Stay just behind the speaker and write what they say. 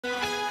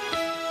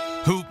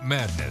Hoop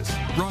Madness,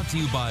 brought to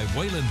you by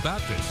Wayland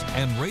Baptist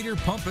and Raider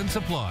Pump and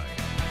Supply.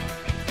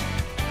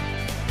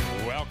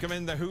 Welcome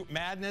in the Hoop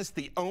Madness,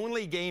 the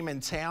only game in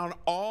town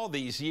all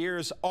these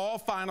years. All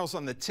finals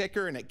on the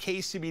ticker and at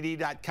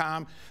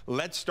kcbd.com.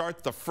 Let's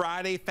start the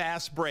Friday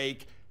fast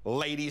break.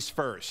 Ladies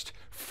first.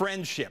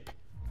 Friendship.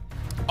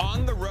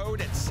 On the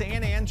road at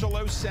San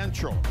Angelo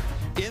Central.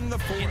 In the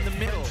fourth, in the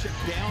middle.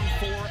 Friendship down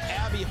 4,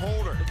 Abby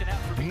Holder.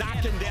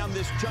 Knocking down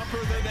this jumper,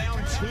 they're down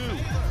 2.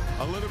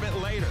 A little bit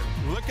later,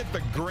 look at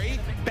the great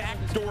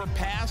backdoor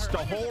pass to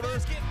Holder.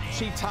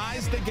 She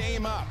ties the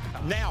game up.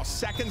 Now,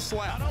 seconds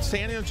left.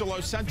 San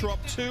Angelo Central up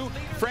 2.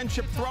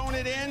 Friendship throwing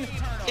it in.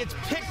 It's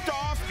picked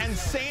off, and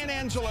San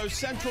Angelo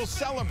Central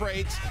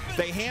celebrates.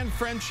 They hand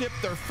Friendship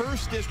their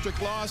first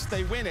district loss.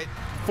 They win it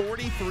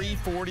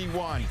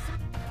 43-41.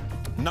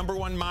 Number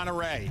 1,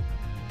 Monterey.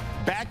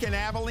 Back in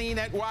Abilene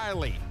at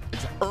Wiley.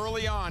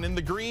 Early on in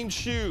the green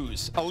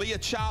shoes,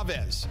 Aaliyah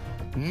Chavez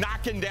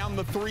knocking down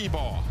the 3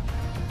 ball.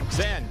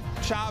 Then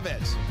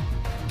Chavez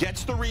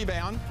gets the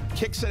rebound,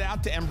 kicks it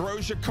out to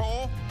Ambrosia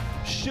Cole.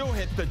 She'll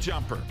hit the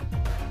jumper.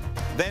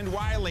 Then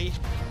Wiley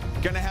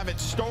going to have it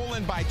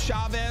stolen by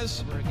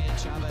Chavez.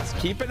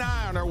 Keep an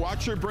eye on her.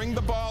 Watch her bring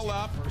the ball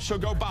up. She'll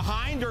go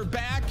behind her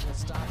back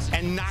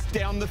and knock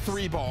down the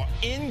 3 ball.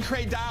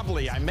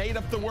 Incredibly. I made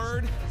up the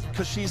word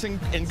because she's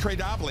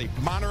incredibly.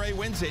 Monterey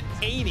wins it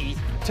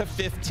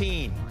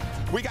 80-15.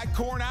 We got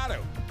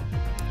Coronado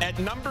at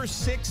number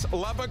 6,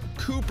 Lubbock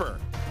Cooper.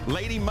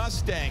 Lady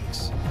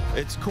Mustangs.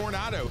 It's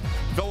Coronado.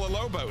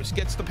 Villalobos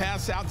gets the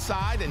pass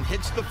outside and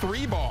hits the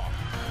 3 ball.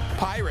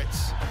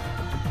 Pirates.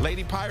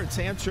 Lady Pirates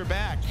answer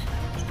back.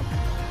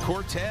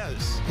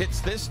 Cortez hits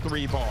this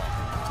 3 ball.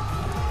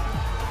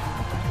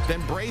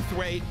 Then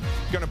Braithwaite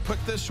going to put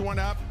this one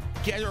up,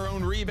 get her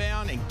own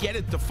rebound, and get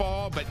it to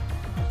fall. But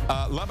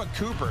Lubbock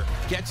Cooper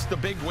gets the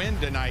big win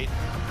tonight,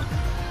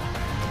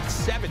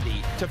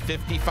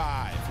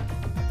 70-55.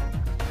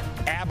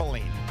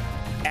 Abilene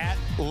at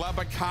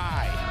Lubbock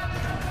High.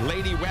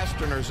 Lady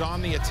Westerners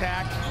on the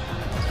attack.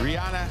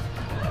 Rihanna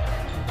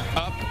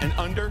up and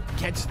under,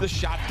 gets the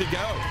shot to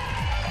go.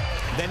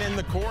 Then in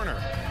the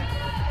corner,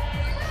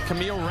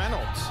 Camille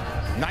Reynolds.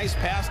 Nice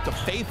pass to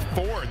Faith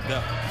Ford.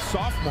 The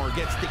sophomore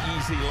gets the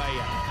easy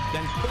layup.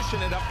 Then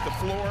pushing it up the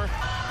floor,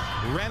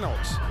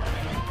 Reynolds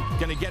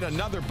going to get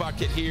another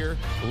bucket here.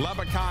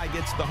 Lubbock High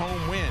gets the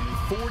home win,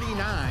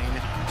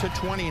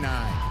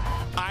 49-29.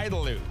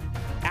 Idalou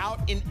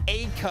out in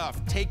A-Cuff,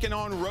 taking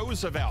on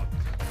Roosevelt.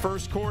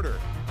 First quarter,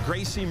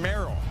 Gracie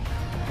Merrill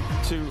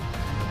to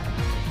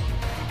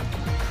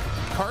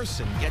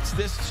Carson gets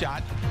this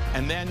shot,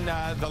 and then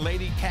the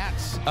Lady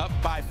Cats up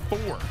by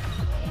 4.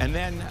 And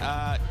then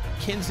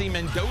Kinsey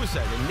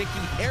Mendoza to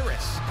Nikki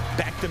Harris,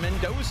 back to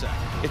Mendoza.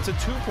 It's a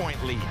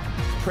 2-point lead.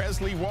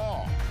 Presley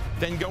Wall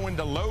then going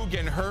to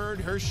Logan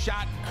Hurd. Her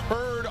shot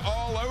Hurd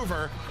all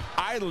over.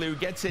 Idalou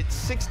gets it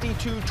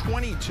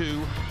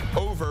 62-22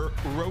 over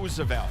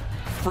Roosevelt.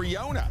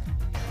 Friona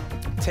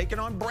taking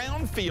on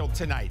Brownfield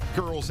tonight.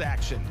 Girls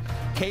action.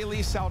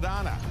 Kaylee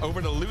Saldana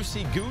over to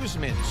Lucy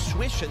Guzman,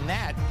 swishing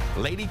that.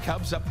 Lady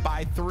Cubs up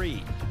by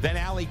 3. Then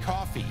Allie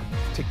Coffey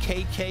to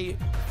KK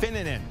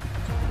Finnenan.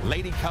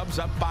 Lady Cubs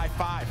up by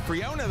 5.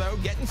 Friona, though,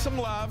 getting some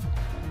love.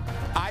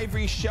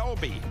 Ivory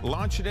Shelby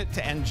launching it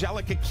to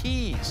Angelica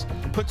Keys.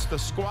 Puts the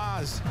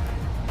Squaws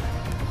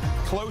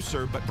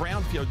closer, but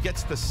Brownfield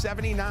gets the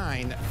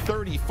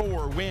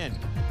 79-34 win.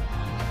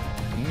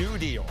 New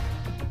Deal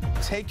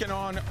taking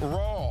on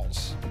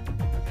Rawls.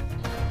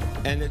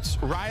 And it's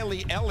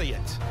Riley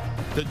Elliott,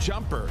 the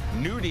jumper.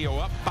 New Deal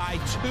up by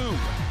 2.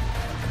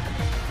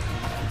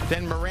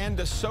 Then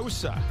Miranda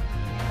Sosa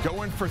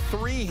going for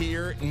 3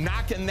 here,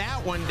 knocking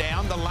that one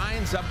down. The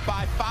Lions up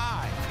by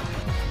 5.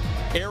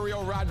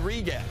 Ariel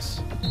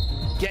Rodriguez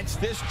gets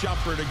this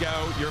jumper to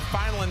go. Your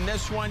final in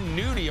this one,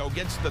 New Deal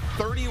gets the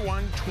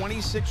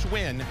 31-26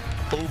 win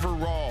over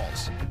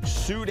Rawls.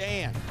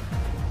 Sudan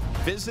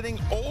visiting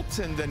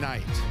Olton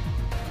tonight.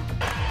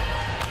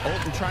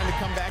 Olton trying to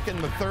come back in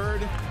the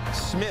 3rd.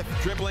 Smith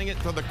dribbling it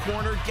to the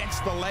corner, gets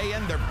the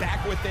lay-in. They're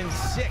back within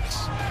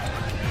 6.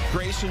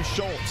 Grayson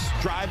Schultz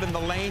driving the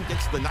lane,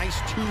 gets the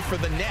nice 2 for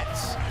the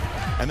Nets.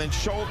 And then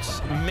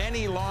Schultz,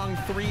 many long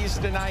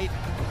 3s tonight.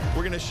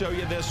 We're going to show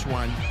you this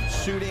one.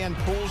 Sudan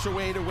pulls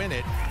away to win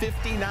it,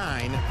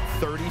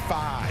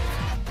 59-35.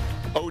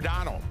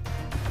 O'Donnell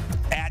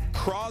at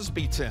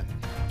Crosbyton.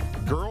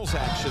 Girls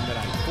action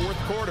tonight. 4th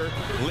quarter,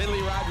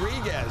 Lily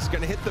Rodriguez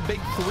going to hit the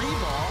big 3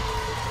 ball.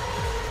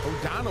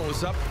 O'Donnell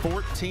is up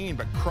 14,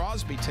 but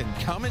Crosbyton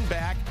coming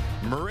back.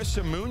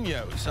 Marissa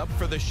Munoz up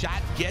for the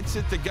shot, gets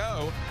it to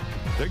go.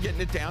 They're getting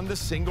it down to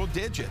single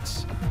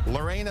digits.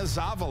 Lorena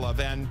Zavala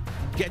then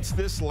gets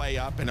this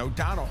layup, and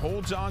O'Donnell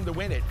holds on to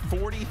win it,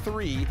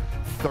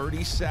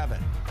 43-37.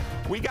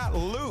 We got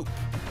Loop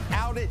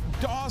out at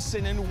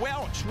Dawson and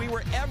Welch. We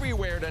were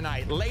everywhere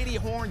tonight. Lady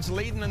Horns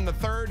leading in the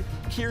 3rd.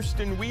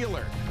 Kirsten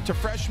Wheeler to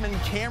freshman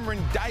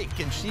Cameron Dyke,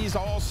 and she's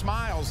all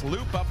smiles.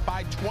 Loop up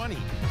by 20.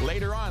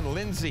 Later on,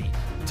 Lindsay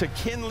to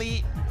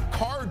Kinley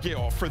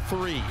Cargill for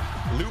 3.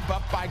 Loop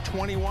up by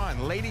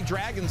 21. Lady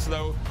Dragons,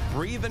 though,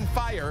 breathing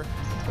fire.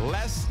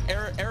 Les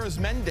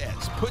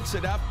Arizmendez puts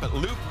it up, but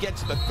Loop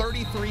gets the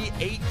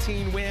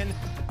 33-18 win.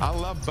 I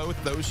love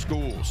both those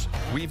schools.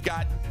 We've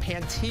got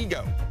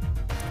Pantego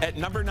at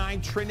number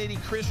 9, Trinity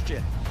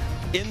Christian.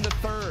 In the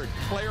 3rd,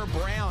 Claire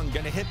Brown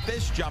going to hit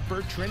this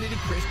jumper. Trinity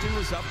Christian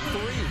was up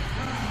 3.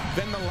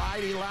 Then the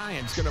Lady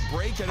Lions going to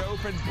break it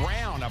open.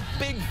 Brown, a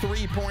big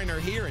three-pointer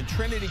here, and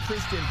Trinity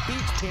Christian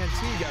beats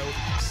Pantego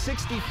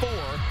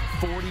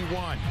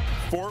 64-41.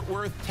 Fort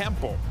Worth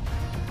Temple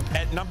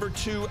at number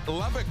 2,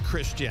 Lubbock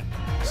Christian.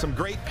 Some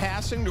great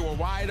passing to a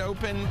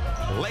wide-open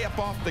layup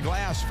off the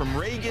glass from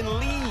Reagan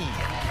Lee.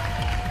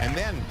 And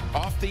then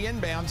off the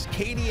inbounds,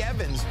 Katie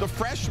Evans, the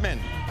freshman,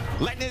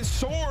 letting it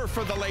soar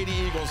for the Lady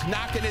Eagles,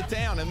 knocking it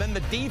down. And then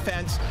the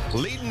defense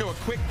leading to a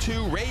quick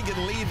 2.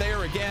 Reagan Lee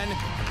there again.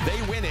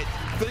 They win it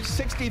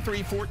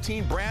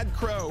 63-14. Brad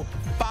Crow,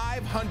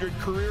 500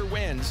 career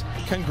wins.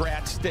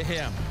 Congrats to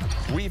him.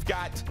 We've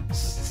got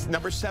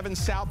number 7,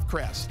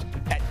 Southcrest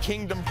at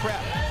Kingdom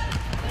Prep.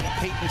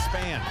 Peyton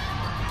Spann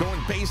going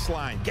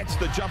baseline, gets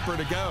the jumper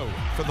to go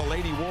for the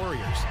Lady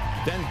Warriors.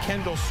 Then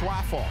Kendall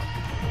Swaffall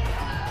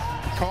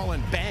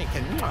calling bank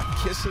and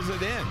kisses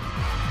it in.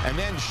 And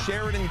then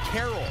Sheridan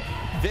Carroll,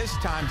 this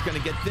time is going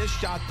to get this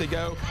shot to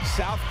go.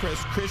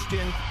 Southcrest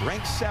Christian,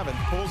 ranked 7th,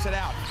 pulls it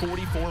out,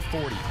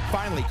 44-40.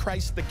 Finally,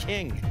 Christ the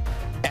King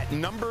at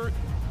number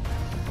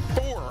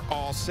 4,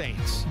 All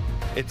Saints.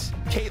 It's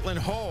Caitlin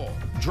Hull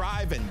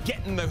driving,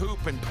 getting the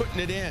hoop and putting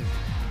it in.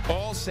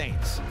 All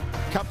Saints.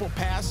 Couple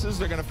passes,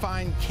 they're going to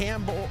find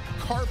Campbell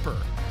Carper.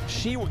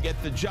 She will get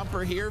the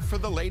jumper here for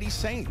the Lady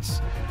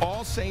Saints.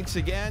 All Saints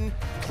again,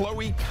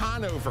 Chloe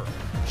Conover.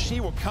 She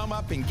will come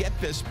up and get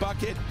this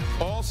bucket.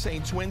 All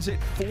Saints wins it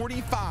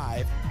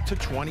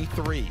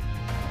 45-23.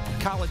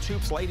 College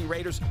Hoops, Lady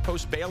Raiders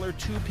host Baylor,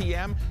 2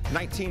 p.m.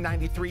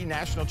 1993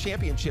 National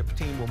Championship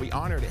team will be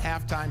honored at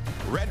halftime.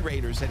 Red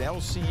Raiders at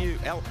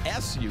LSU,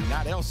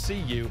 not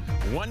LCU,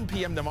 1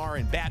 p.m. tomorrow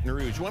in Baton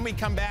Rouge. When we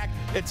come back,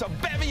 it's a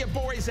bevy of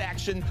boys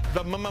action.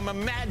 The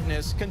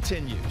madness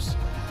continues.